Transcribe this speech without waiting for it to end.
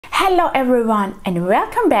Hello everyone and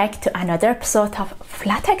welcome back to another episode of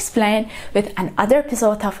Flutter Explained with another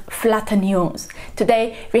episode of Flutter News.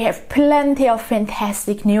 Today we have plenty of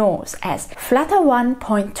fantastic news as Flutter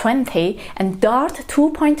 1.20 and Dart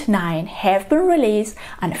 2.9 have been released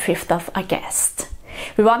on 5th of August.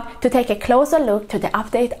 We want to take a closer look to the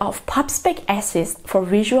update of Pubspec Assist for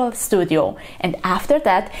Visual Studio, and after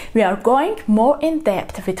that we are going more in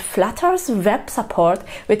depth with Flutter's web support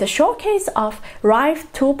with a showcase of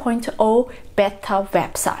Rive 2.0 beta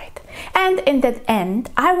website. And in the end,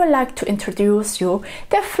 I would like to introduce you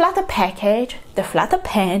the Flutter package, the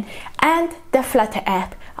FlutterPen and the Flutter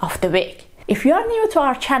App of the week. If you are new to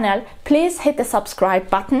our channel, please hit the subscribe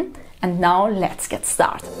button, and now let's get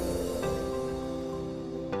started.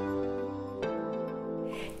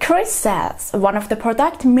 Chris Sales, one of the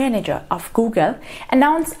product managers of Google,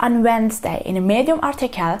 announced on Wednesday in a Medium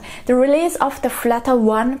article the release of the Flutter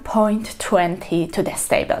 1.20 to the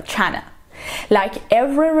stable channel. Like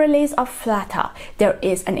every release of Flutter, there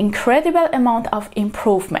is an incredible amount of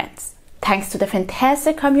improvements. Thanks to the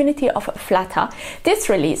fantastic community of Flutter, this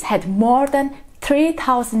release had more than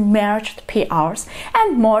 3,000 merged PRs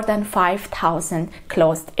and more than 5,000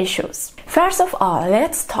 closed issues. First of all,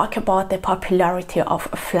 let's talk about the popularity of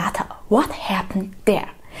Flutter. What happened there?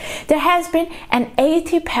 There has been an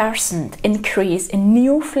 80% increase in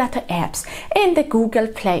new Flutter apps in the Google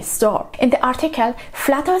Play Store. In the article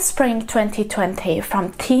Flutter Spring 2020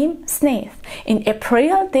 from Tim Smith, in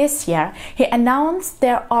April this year, he announced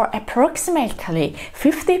there are approximately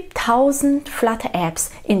 50,000 Flutter apps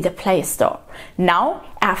in the Play Store. Now,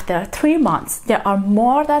 after 3 months, there are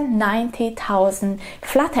more than 90,000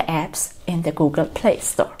 Flutter apps in the Google Play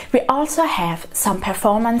Store. We also have some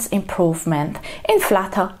performance improvement in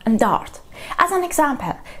Flutter and Dart. As an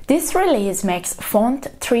example, this release makes font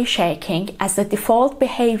tree shaking as the default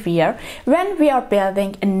behavior when we are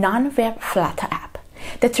building a non-web Flutter app.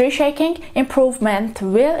 The tree shaking improvement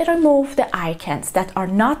will remove the icons that are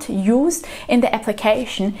not used in the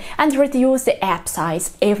application and reduce the app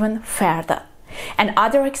size even further.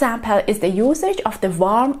 Another example is the usage of the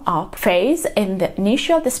warm-up phase in the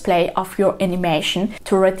initial display of your animation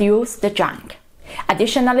to reduce the junk.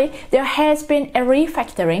 Additionally, there has been a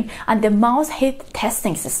refactoring on the mouse hit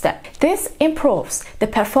testing system. This improves the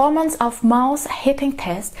performance of mouse hitting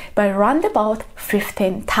tests by around about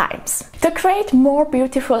 15 times. To create more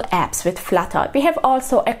beautiful apps with Flutter, we have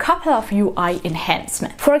also a couple of UI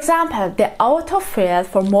enhancements. For example, the autofill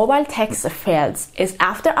for mobile text fields is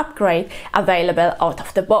after upgrade available out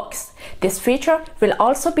of the box. This feature will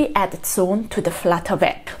also be added soon to the Flutter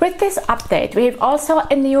web. With this update, we have also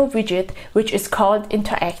a new widget which is called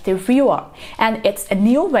Interactive Viewer, and it's a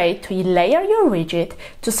new way to layer your widget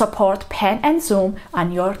to support pan and zoom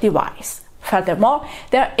on your device. Furthermore,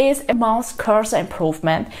 there is a mouse cursor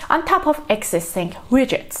improvement on top of existing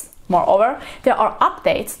widgets. Moreover, there are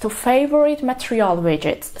updates to favorite material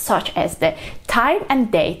widgets such as the time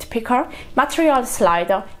and date picker, material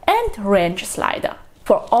slider, and range slider.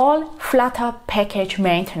 For all Flutter package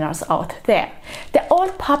maintainers out there, the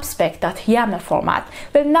old pubspec.yaml format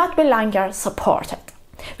will not be longer supported.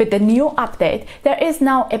 With the new update, there is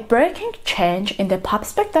now a breaking change in the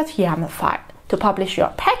pubspec.yaml file. To publish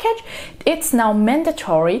your package, it's now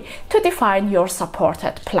mandatory to define your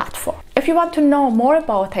supported platform. If you want to know more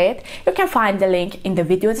about it, you can find the link in the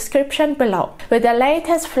video description below. With the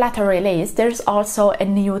latest Flutter release, there is also a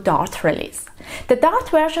new Dart release. The Dart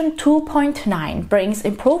version 2.9 brings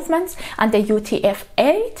improvements on the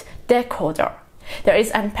UTF-8 decoder. There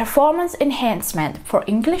is a performance enhancement for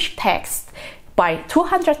English text by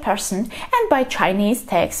 200% and by Chinese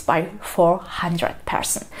text by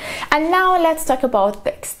 400%. And now let's talk about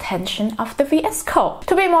the extension of the VScode.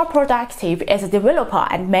 To be more productive as a developer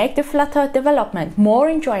and make the Flutter development more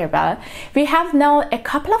enjoyable, we have now a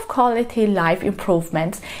couple of quality live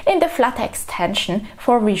improvements in the Flutter extension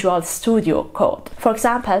for Visual Studio Code. For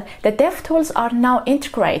example, the DevTools are now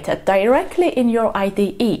integrated directly in your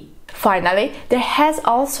IDE. Finally, there has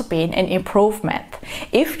also been an improvement.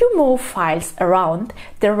 If you move files around,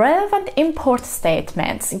 the relevant import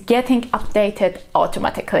statements getting updated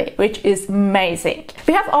automatically, which is amazing.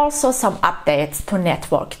 We have also some updates to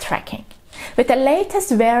network tracking. With the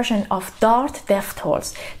latest version of Dart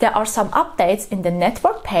DevTools, there are some updates in the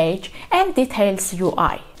network page and details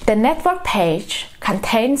UI. The network page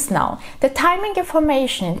contains now the timing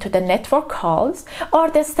information to the network calls or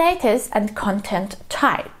the status and content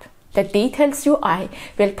type. The Details UI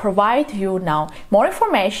will provide you now more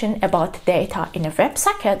information about data in a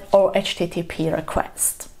WebSocket or HTTP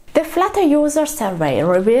request. The Flutter user survey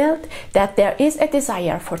revealed that there is a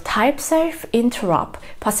desire for type-safe interop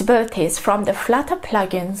possibilities from the Flutter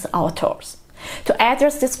plugin's authors. To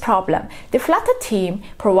address this problem, the Flutter team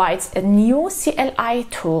provides a new CLI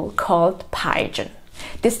tool called Pigeon.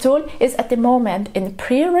 This tool is at the moment in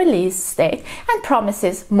pre-release state and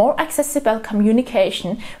promises more accessible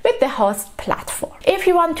communication with the host platform. If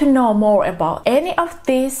you want to know more about any of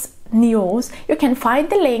these news, you can find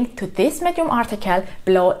the link to this Medium article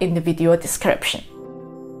below in the video description.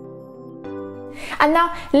 And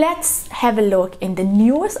now let's have a look in the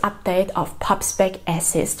newest update of Pubspec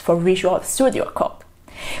Assist for Visual Studio Code.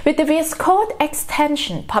 With the VScode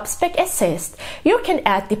extension Pubspec Assist, you can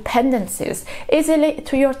add dependencies easily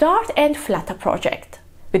to your Dart and Flutter project.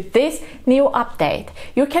 With this new update,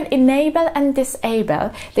 you can enable and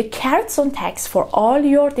disable the caret syntax for all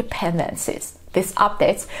your dependencies. These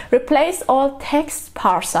updates replace all text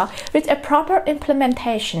parser with a proper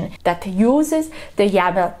implementation that uses the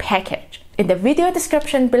YAML package. In the video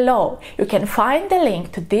description below, you can find the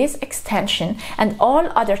link to this extension and all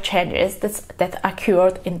other changes that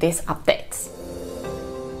occurred in these updates.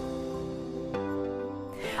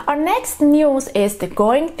 Our next news is the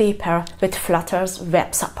going deeper with Flutter's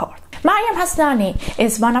web support. Mariam Hasnani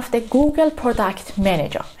is one of the Google product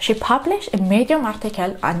manager. She published a Medium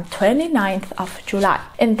article on 29th of July.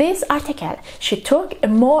 In this article, she took a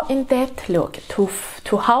more in-depth look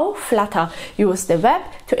to how Flutter used the web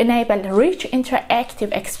to enable rich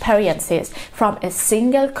interactive experiences from a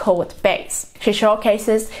single code base. She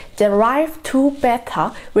showcases the Rive 2.0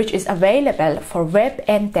 beta, which is available for web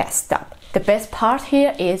and desktop. The best part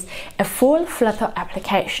here is a full Flutter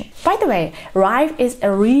application. By the way, Rive is a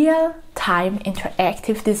real-time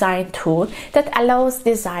interactive design tool that allows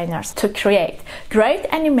designers to create great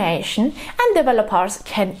animation, and developers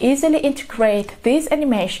can easily integrate this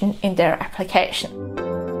animation in their application.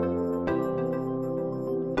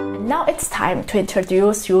 Now it's time to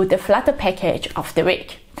introduce you the Flutter package of the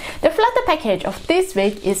week. The Flutter package of this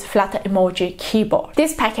week is Flutter Emoji Keyboard.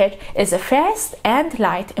 This package is a fast and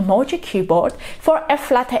light emoji keyboard for a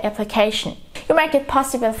Flutter application. You make it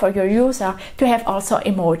possible for your user to have also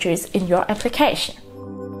emojis in your application.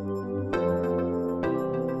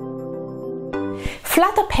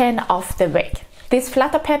 FlutterPen of the week. This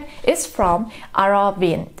FlutterPen is from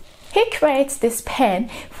Aravind. He creates this pen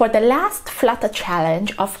for the last Flutter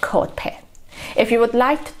challenge of CodePen. If you would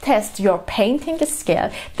like to test your painting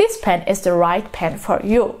skill, this pen is the right pen for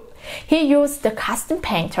you. He used the custom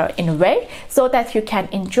painter in a way so that you can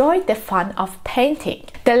enjoy the fun of painting.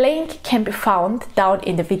 The link can be found down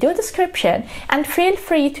in the video description, and feel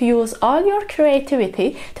free to use all your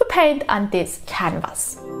creativity to paint on this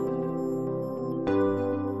canvas.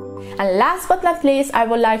 And last but not least, I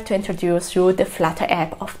would like to introduce you the Flutter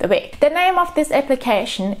App of the week. The name of this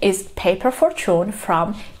application is Paper Fortune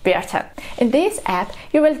from Burton. In this app,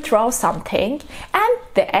 you will draw something, and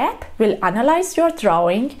the app will analyze your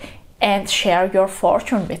drawing and share your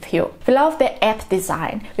fortune with you. We love the app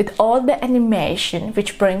design with all the animation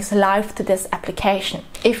which brings life to this application.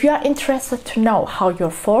 If you are interested to know how your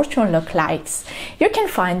fortune looks like, you can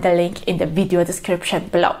find the link in the video description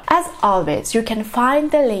below. As always, you can find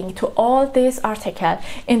the link to all these articles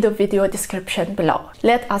in the video description below.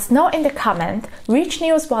 Let us know in the comment which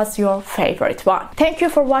news was your favorite one. Thank you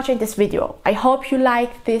for watching this video. I hope you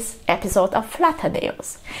liked this episode of Flutter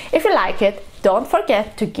News. If you like it, don't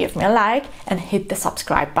forget to give me a like and hit the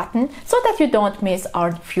subscribe button so that you don't miss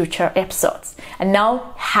our future episodes. And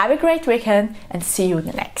now, have a great weekend and see you in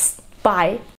the next. Bye!